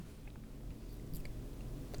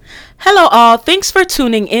Hello, all. Thanks for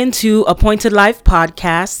tuning into Appointed Life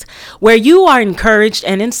Podcast, where you are encouraged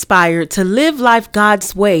and inspired to live life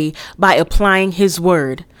God's way by applying His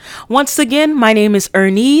Word. Once again, my name is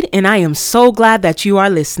Ernede, and I am so glad that you are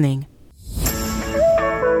listening.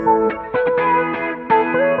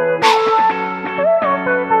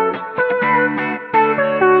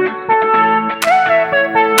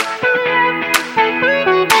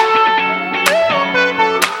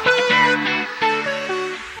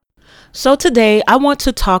 So today I want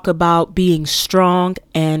to talk about being strong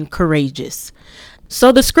and courageous.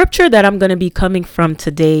 So the scripture that I'm going to be coming from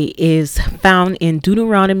today is found in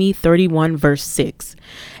Deuteronomy 31 verse 6.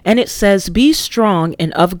 And it says, "Be strong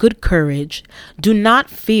and of good courage. Do not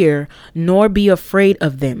fear nor be afraid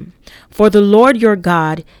of them. For the Lord your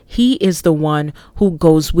God, He is the one who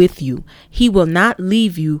goes with you. He will not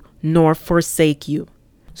leave you nor forsake you."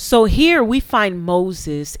 So here we find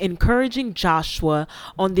Moses encouraging Joshua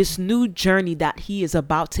on this new journey that he is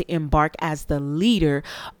about to embark as the leader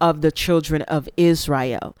of the children of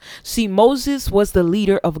Israel. See, Moses was the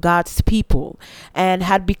leader of God's people and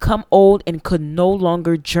had become old and could no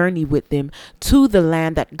longer journey with them to the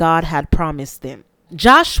land that God had promised them.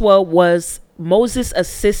 Joshua was Moses'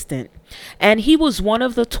 assistant, and he was one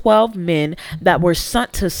of the 12 men that were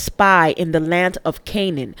sent to spy in the land of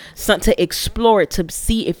Canaan, sent to explore it to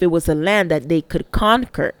see if it was a land that they could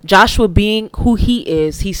conquer. Joshua, being who he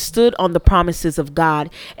is, he stood on the promises of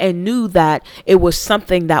God and knew that it was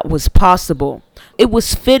something that was possible. It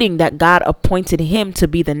was fitting that God appointed him to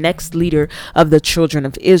be the next leader of the children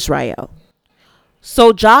of Israel.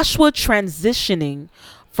 So Joshua transitioning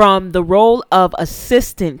from the role of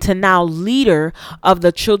assistant to now leader of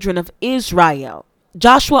the children of Israel.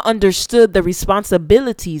 Joshua understood the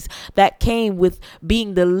responsibilities that came with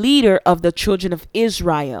being the leader of the children of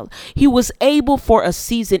Israel. He was able for a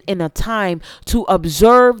season in a time to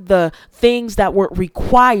observe the things that were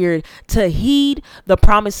required to heed the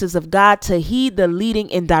promises of God, to heed the leading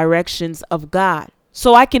and directions of God.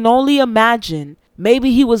 So I can only imagine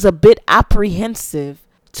maybe he was a bit apprehensive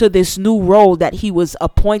to this new role that he was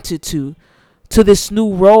appointed to this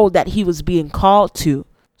new role that he was being called to.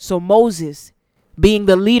 So Moses, being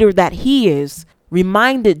the leader that he is,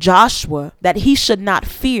 reminded Joshua that he should not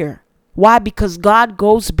fear. Why? Because God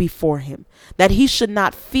goes before him. That he should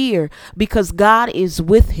not fear because God is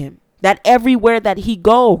with him. That everywhere that he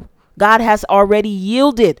go, God has already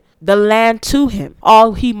yielded the land to him.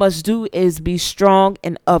 All he must do is be strong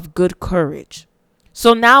and of good courage.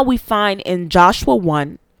 So now we find in Joshua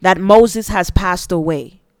 1 that Moses has passed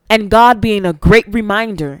away. And God, being a great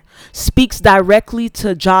reminder, speaks directly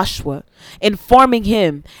to Joshua, informing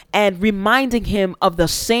him and reminding him of the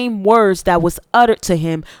same words that was uttered to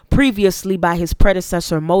him previously by his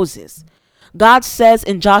predecessor Moses. God says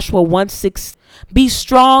in Joshua 1:6, "Be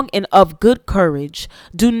strong and of good courage.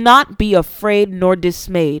 Do not be afraid nor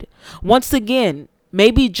dismayed." Once again,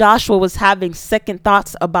 maybe Joshua was having second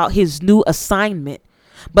thoughts about his new assignment,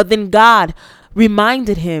 but then God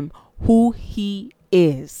reminded him who he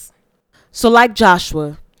is. So like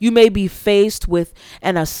Joshua, you may be faced with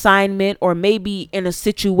an assignment or maybe in a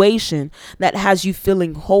situation that has you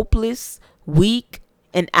feeling hopeless, weak,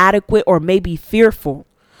 inadequate, or maybe fearful.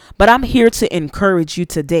 But I'm here to encourage you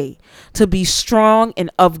today to be strong and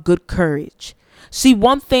of good courage. See,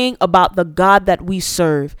 one thing about the God that we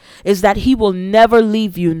serve is that He will never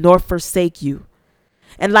leave you nor forsake you.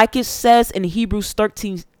 And like it says in Hebrews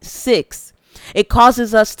 13:6, it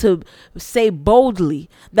causes us to say boldly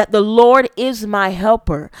that the Lord is my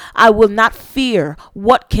helper. I will not fear.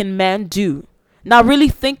 What can man do? Now really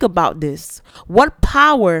think about this. What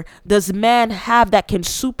power does man have that can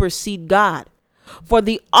supersede God? For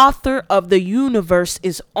the author of the universe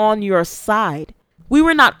is on your side. We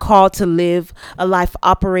were not called to live a life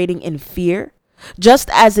operating in fear. Just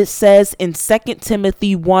as it says in 2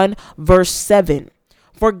 Timothy 1 verse 7.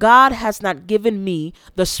 For God has not given me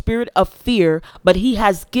the spirit of fear, but He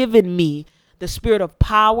has given me the spirit of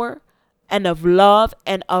power and of love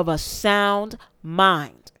and of a sound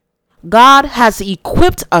mind. God has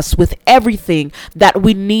equipped us with everything that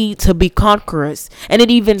we need to be conquerors. And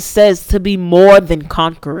it even says to be more than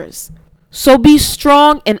conquerors. So be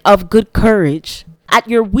strong and of good courage. At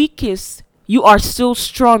your weakest, you are still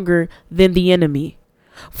stronger than the enemy.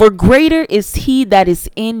 For greater is He that is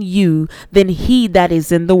in you than he that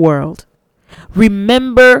is in the world.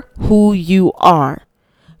 Remember who you are.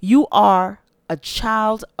 You are a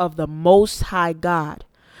child of the Most High God.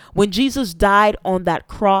 When Jesus died on that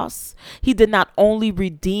cross, He did not only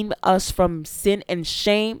redeem us from sin and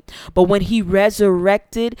shame, but when He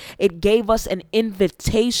resurrected, it gave us an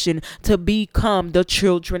invitation to become the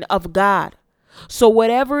children of God. So,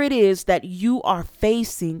 whatever it is that you are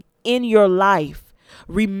facing in your life,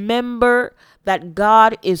 remember that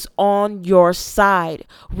God is on your side.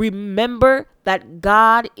 Remember that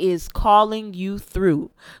God is calling you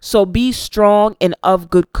through. So, be strong and of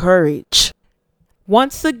good courage.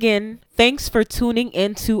 Once again, thanks for tuning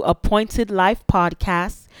into Appointed Life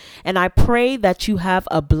Podcast, and I pray that you have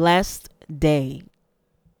a blessed day.